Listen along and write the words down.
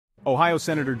Ohio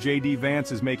Senator J.D.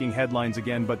 Vance is making headlines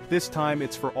again, but this time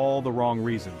it's for all the wrong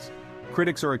reasons.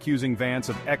 Critics are accusing Vance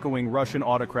of echoing Russian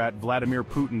autocrat Vladimir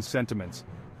Putin's sentiments.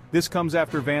 This comes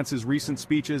after Vance's recent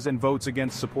speeches and votes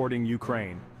against supporting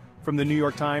Ukraine. From the New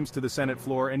York Times to the Senate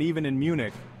floor and even in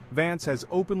Munich, Vance has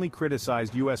openly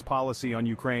criticized U.S. policy on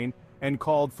Ukraine and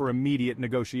called for immediate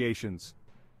negotiations.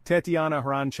 Tetiana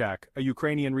Hranchak, a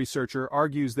Ukrainian researcher,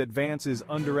 argues that Vance is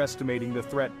underestimating the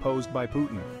threat posed by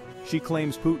Putin. She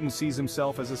claims Putin sees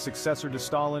himself as a successor to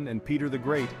Stalin and Peter the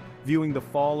Great, viewing the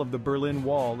fall of the Berlin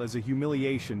Wall as a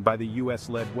humiliation by the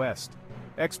US-led West.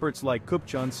 Experts like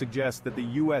Kupchun suggest that the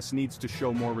US needs to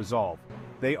show more resolve.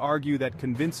 They argue that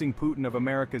convincing Putin of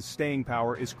America's staying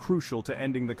power is crucial to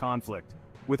ending the conflict.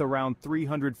 With around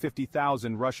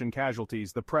 350,000 Russian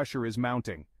casualties, the pressure is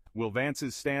mounting. Will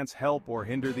Vance's stance help or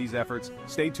hinder these efforts?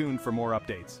 Stay tuned for more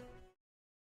updates.